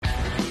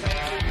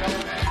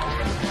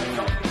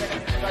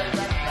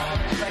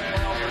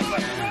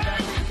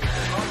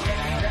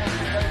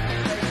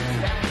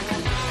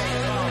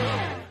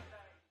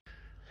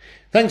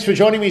Thanks for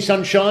joining me,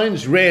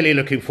 Sunshines. Really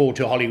looking forward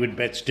to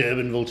Hollywoodbets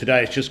Durbanville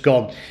today. It's just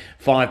gone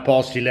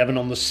 11:05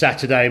 on the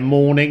Saturday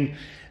morning.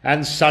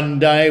 And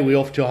Sunday, we're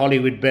off to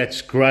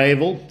Hollywoodbets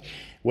Greyville,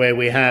 where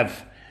we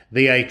have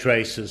the 8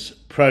 races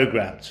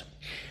programmed.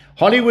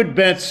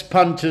 Hollywoodbets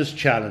Punters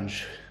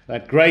Challenge,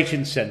 that great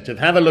incentive.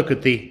 Have a look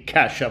at the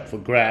cash up for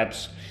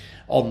grabs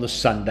on the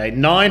Sunday.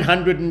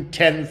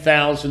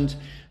 910,000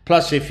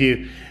 plus if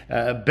you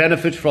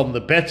benefit from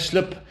the bet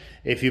slip.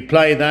 If you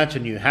play that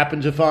and you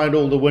happen to find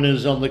all the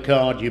winners on the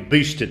card, you're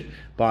boosted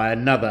by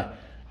another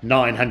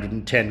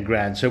 910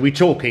 grand. So we're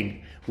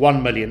talking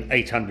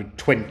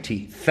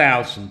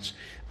 1,820,000.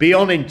 Be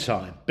on in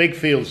time. Big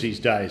fields these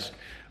days.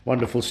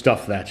 Wonderful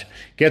stuff that.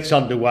 Gets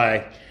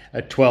underway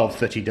at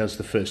 12:30 does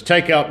the first.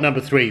 Take out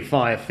number 3,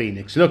 Fire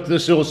Phoenix. Look,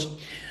 this horse,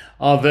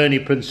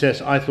 Arverni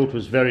Princess, I thought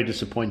was very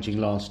disappointing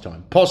last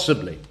time.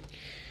 Possibly.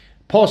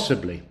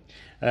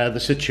 The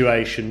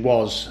situation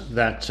was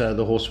that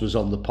the horse was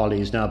on the poly,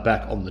 is now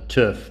back on the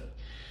turf.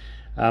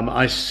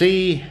 I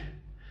see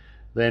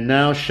they're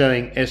now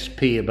showing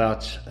SP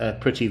about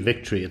Pretty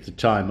Victory at the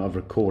time of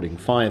recording.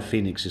 Fire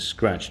Phoenix is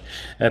scratched.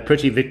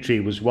 Pretty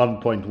Victory was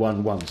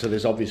 1.11, so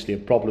there's obviously a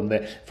problem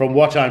there. From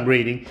what I'm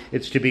reading,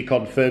 it's to be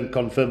confirmed.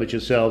 Confirm it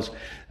yourselves.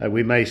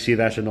 We may see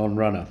that an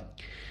on-runner.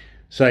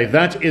 So if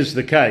that is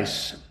the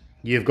case,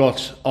 you've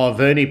got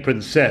Arverni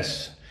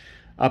Princess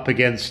up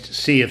against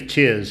Sea of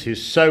Tears,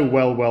 who's so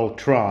well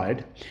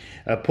tried.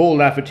 Paul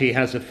Lafferty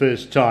has a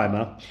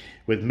first-timer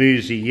with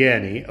Muzi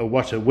Yerni, a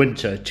What a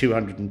Winter,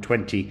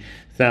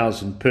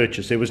 220,000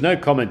 purchase. There was no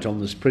comment on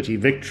this Pretty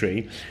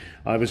Victory.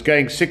 I was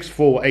going 6,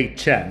 4, 8,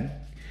 10.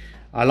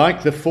 I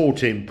like the 4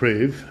 to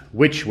improve,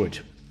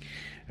 Witchwood.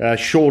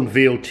 Sean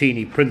Veal,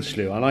 Teeny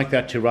Prinsloo. I like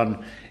that to run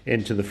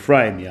into the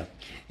frame,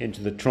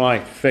 into the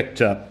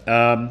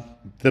trifecta.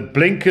 The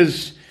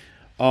blinkers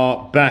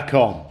are back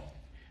on.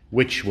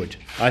 Witchwood.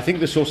 I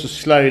think this horse is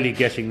slowly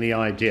getting the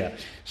idea.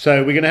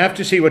 So we're going to have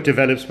to see what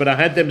develops, but I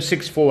had them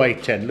 6, 4,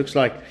 8, 10. Looks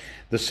like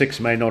the 6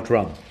 may not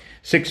run.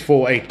 6,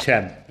 4, 8,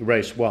 10,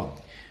 race 1.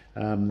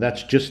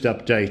 That's just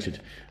updated.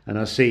 And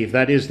I see if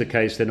that is the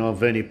case, then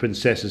Arverni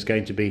Princess is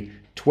going to be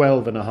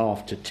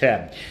 12.5 to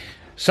 10.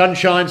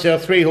 Sunshines, there are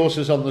 3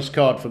 horses on this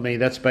card for me.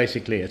 That's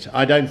basically it.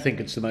 I don't think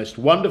it's the most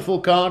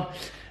wonderful card.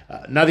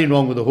 Nothing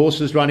wrong with the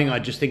horses running. I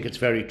just think it's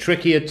very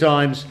tricky at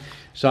times.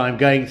 So I'm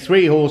going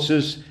 3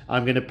 horses.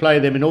 I'm going to play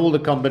them in all the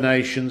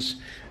combinations,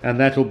 and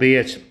that'll be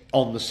it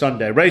on the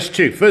Sunday. Race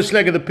 2, first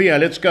leg of the PA.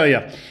 Let's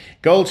go,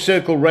 Gold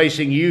Circle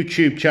Racing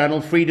YouTube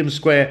channel. Freedom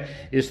Square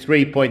is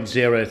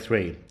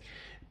 3.03.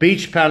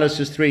 Beach Palace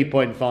is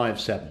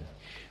 3.57.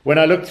 When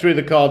I looked through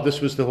the card, this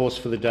was the horse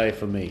for the day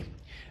for me.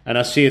 And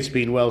I see it's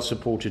been well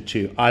supported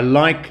too. I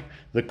like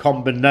the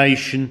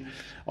combination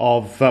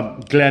of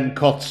Glenn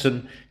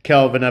Cotson,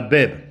 Calvin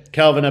Habib.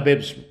 Calvin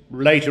Habib's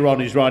later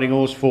on is riding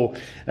horse for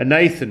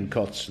Nathan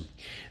Cotson.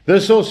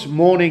 This horse,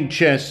 Morning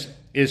Chess,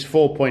 is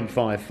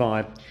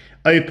 4.55,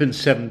 open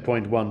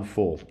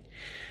 7.14.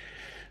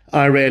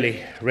 I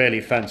really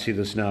fancy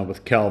this now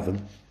with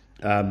Calvin.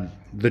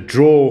 The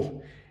draw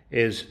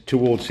is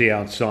towards the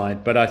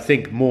outside, but I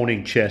think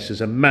Morning Chess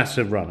is a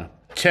massive runner.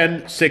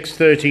 10, 6,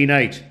 13,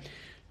 8.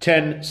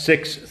 10,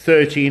 6,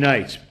 13,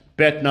 8.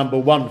 Bet number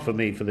 1 for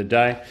me for the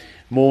day,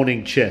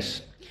 Morning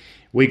Chess.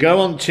 We go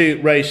on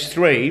to race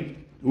 3,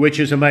 which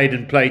is a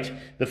maiden plate,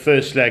 the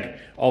first leg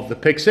of the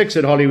pick 6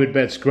 at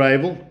Hollywoodbets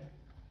Greyville.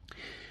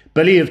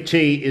 Billy of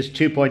Tea is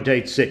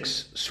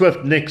 2.86.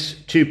 Swift Nix,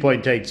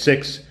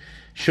 2.86.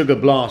 Sugar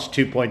Blast,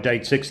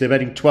 2.86. They're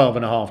betting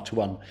 12.5 to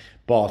 1,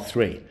 bar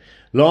 3.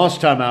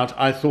 Last time out,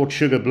 I thought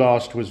Sugar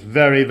Blast was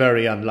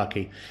very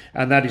unlucky.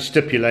 And that is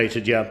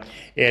stipulated,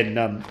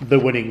 in the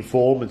winning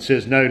form. It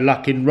says no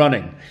luck in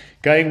running.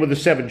 Going with the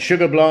 7,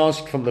 Sugar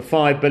Blast, from the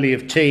 5, Billy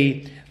of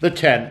Tea, the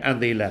 10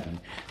 and the 11.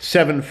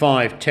 7,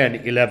 5, 10,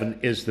 11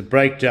 is the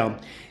breakdown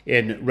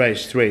in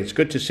race 3. It's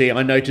good to see.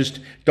 I noticed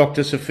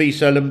Dr.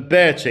 Safiso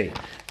Lamberti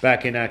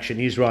back in action.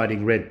 He's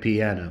riding Red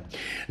Piano.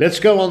 Let's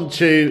go on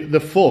to the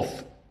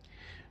 4th.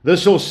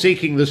 This horse,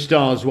 Seeking the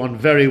Stars, won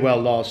very well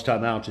last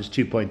time out, is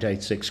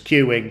 2.86.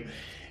 Queuing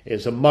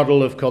is a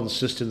model of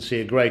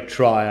consistency, a great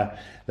trier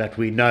that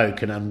we know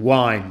can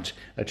unwind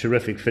a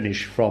terrific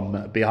finish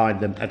from behind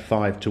them at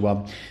 5 to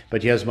 1.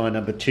 But here's my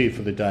number 2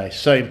 for the day.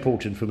 So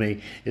important for me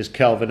is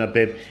Calvin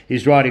Habib.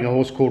 He's riding a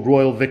horse called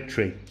Royal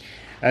Victory.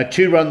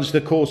 2 runs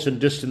the course and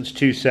distance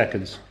 2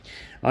 seconds.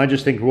 I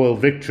just think Royal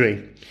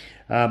Victory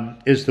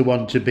is the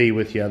one to be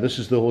with here. This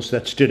is the horse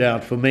that stood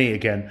out for me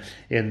again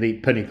in the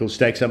Pinnacle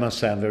Stakes. I must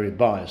say I'm very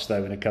biased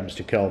though when it comes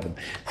to Calvin.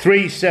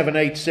 3, 7,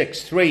 8,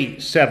 6. 3,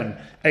 7,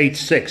 8,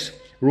 6.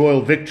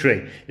 Royal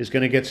Victory is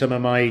going to get some of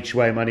my each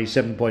way money,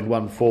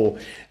 7.14,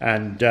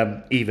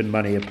 and even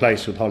money a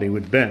place with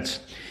Hollywoodbets.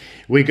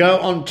 We go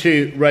on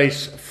to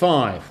race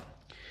 5.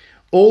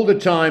 All the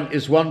Time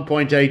is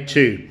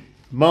 1.82.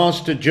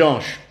 Master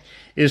Josh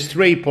is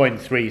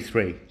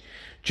 3.33.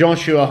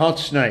 Joshua Hot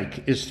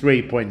Snake is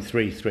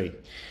 3.33.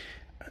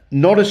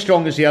 Not as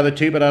strong as the other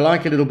 2, but I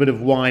like a little bit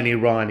of Whiny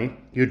Riley,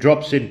 who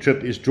drops in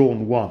trip, is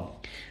drawn 1.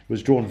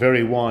 Was drawn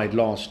very wide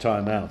last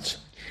time out.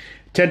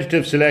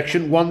 Tentative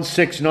selection 1,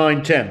 6,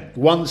 9, 10.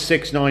 1,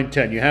 6, 9,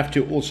 10. You have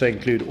to also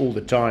include all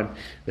the time.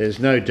 There's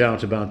no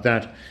doubt about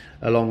that,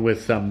 along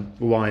with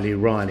Wiley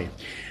Riley.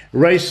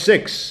 Race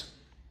 6.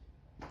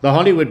 The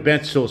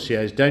Hollywoodbets horse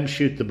here is Don't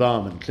Shoot the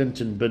Barman,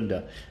 Clinton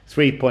Binder,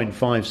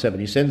 3.57.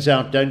 He sends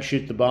out Don't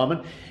Shoot the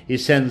Barman. He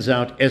sends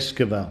out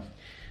Esquivel.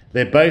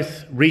 They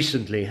both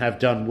recently have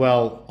done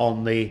well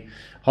on the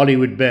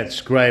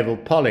Hollywoodbets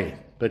Greyville Poly,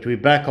 but we're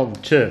back on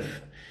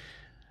turf.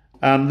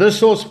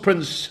 This horse,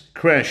 Prince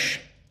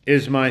Crash,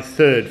 is my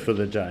third for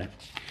the day.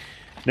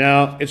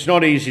 Now, it's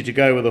not easy to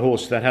go with a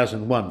horse that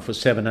hasn't won for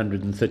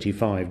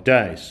 735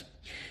 days.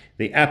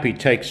 The Appy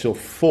takes off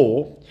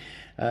 4.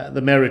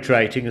 The merit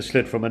rating has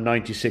slid from a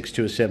 96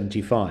 to a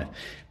 75.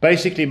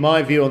 Basically,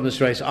 my view on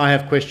this race, I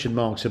have question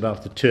marks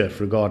about the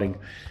turf regarding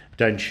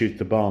Don't Shoot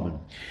the Barman.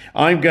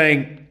 I'm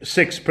going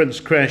 6, Prince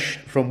Crash,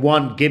 from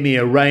 1, Gimme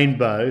a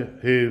Rainbow,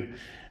 who,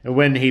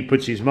 when he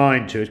puts his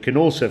mind to it, can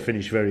also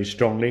finish very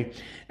strongly.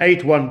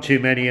 8, 1 too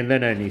many, and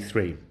then only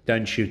 3,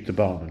 Don't Shoot the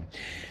Barman.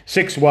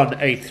 6, 1,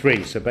 8,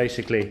 3. So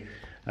basically,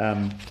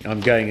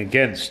 I'm going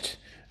against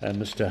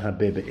Mr.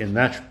 Habib in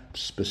that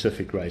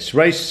specific race.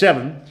 Race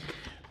 7,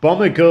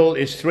 Bomber Girl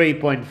is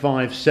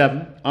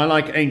 3.57. I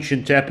like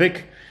Ancient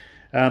Epic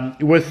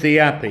with the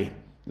Appy.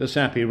 This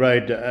Appy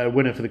rode a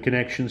winner for the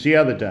Connections the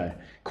other day.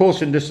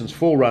 Course and distance,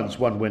 4 runs,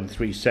 1 win,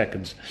 3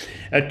 seconds.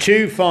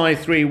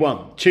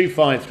 2-5-3-1.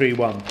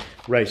 2-5-3-1,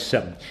 race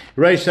 7.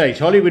 Race 8,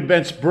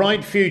 Hollywoodbets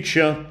Bright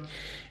Future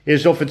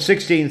is off at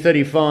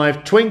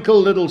 16.35.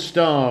 Twinkle Little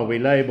Star, we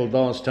labelled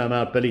last time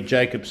out. Billy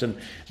Jacobson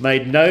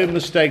made no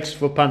mistakes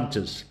for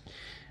punters.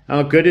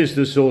 How good is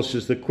this horse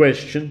is the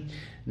question.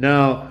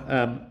 Now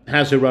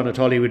has a run at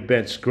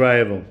Hollywoodbets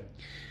Greyville.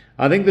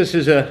 I think this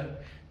is a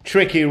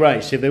tricky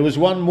race. If there was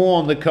one more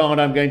on the card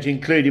I'm going to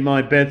include in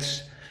my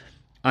bets,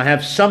 I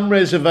have some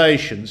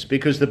reservations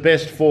because the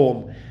best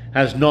form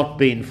has not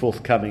been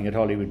forthcoming at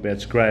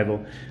Hollywoodbets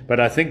Greyville, but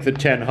I think the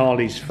 10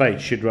 Harley's Fate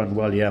should run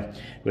well here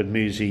with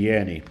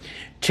Muzieni.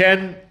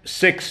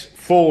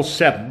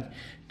 10-6-4-7.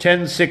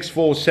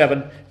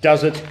 10-6-4-7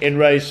 does it in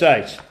race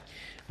 8.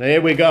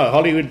 There we go,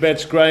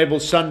 Hollywoodbets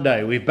Greyville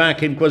Sunday. We're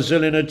back in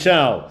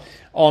KwaZulu-Natal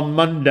on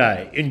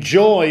Monday.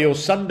 Enjoy your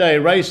Sunday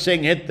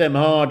racing. Hit them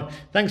hard.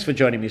 Thanks for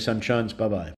joining me, Sunshines. Bye-bye.